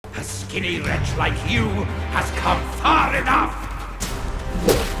skinny wretch like you has come far enough!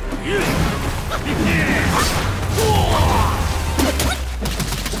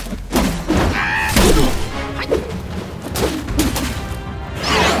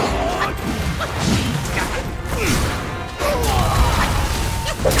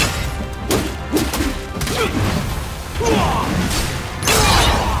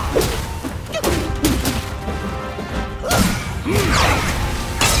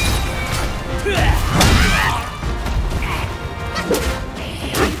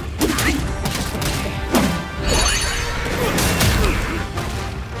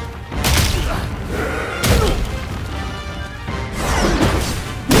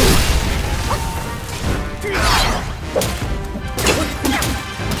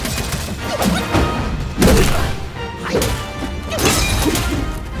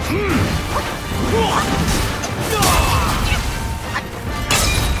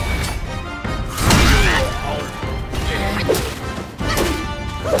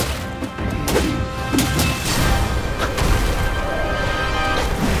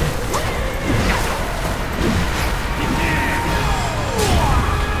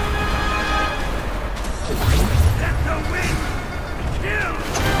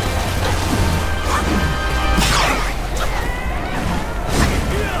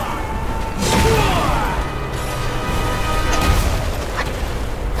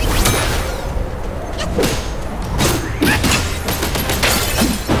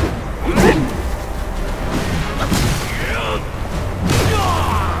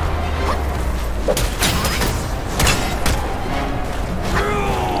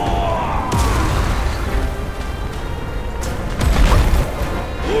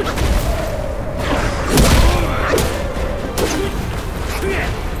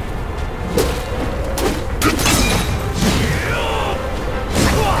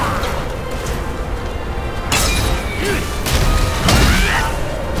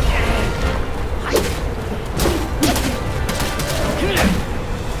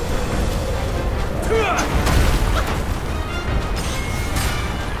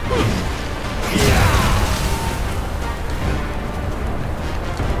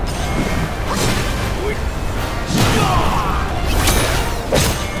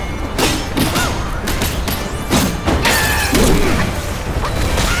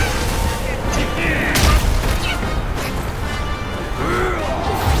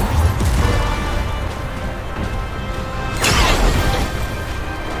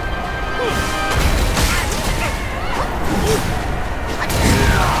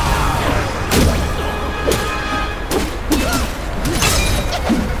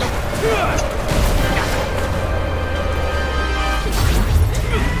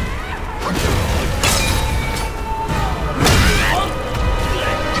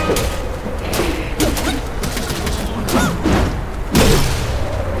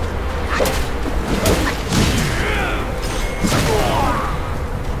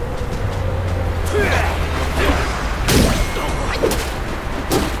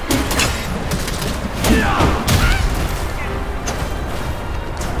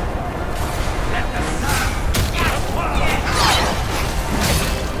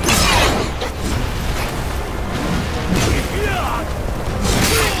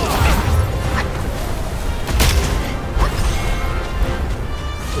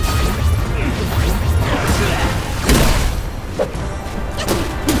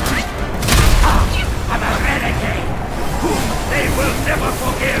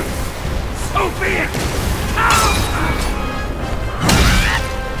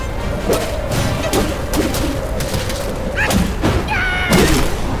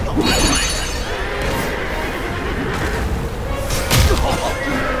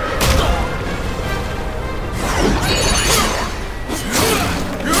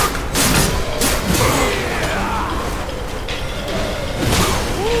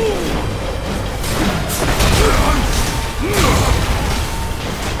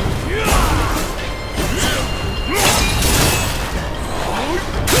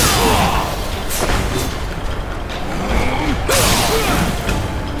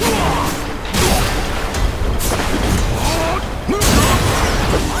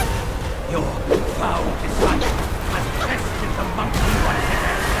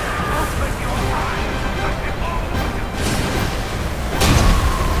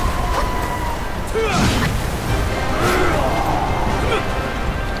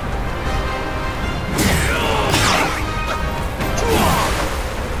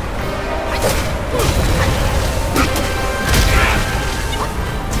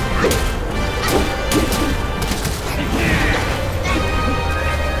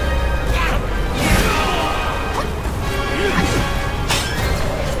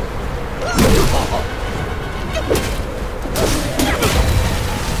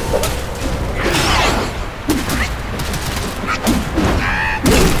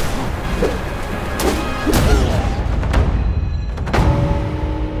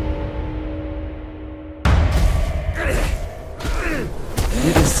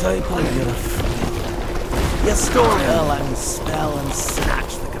 stole Erlang's spell and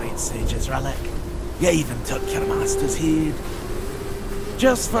snatched the great sage's relic. You even took your master's heed.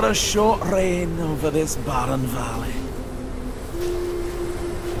 Just for a short reign over this barren valley.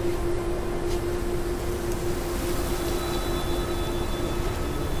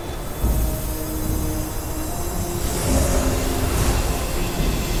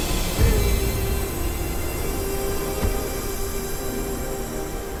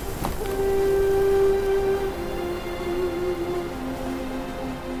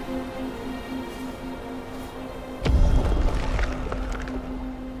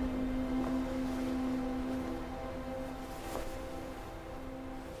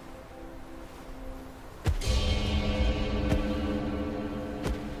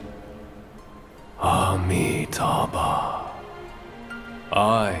 Amitabha.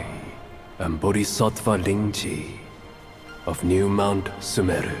 I am Bodhisattva Lingji of New Mount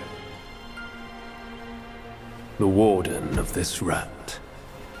Sumeru, the warden of this rat.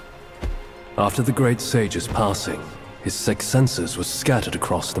 After the great sage's passing, his sixth senses were scattered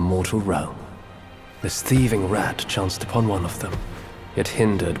across the mortal realm. This thieving rat chanced upon one of them, yet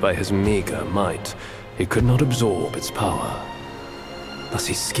hindered by his meager might, he could not absorb its power. Thus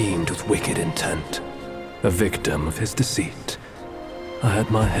he schemed with wicked intent. A victim of his deceit, I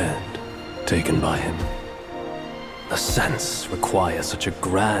had my head taken by him. The sense requires such a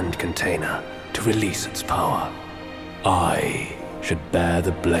grand container to release its power. I should bear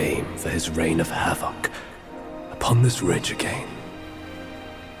the blame for his reign of havoc upon this ridge again.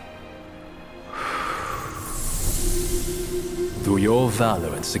 Through your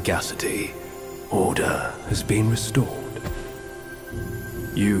valor and sagacity, order has been restored.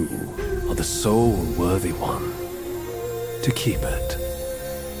 You are the sole worthy one to keep it.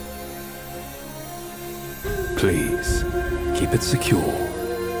 Please, keep it secure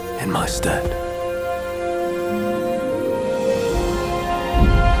in my stead.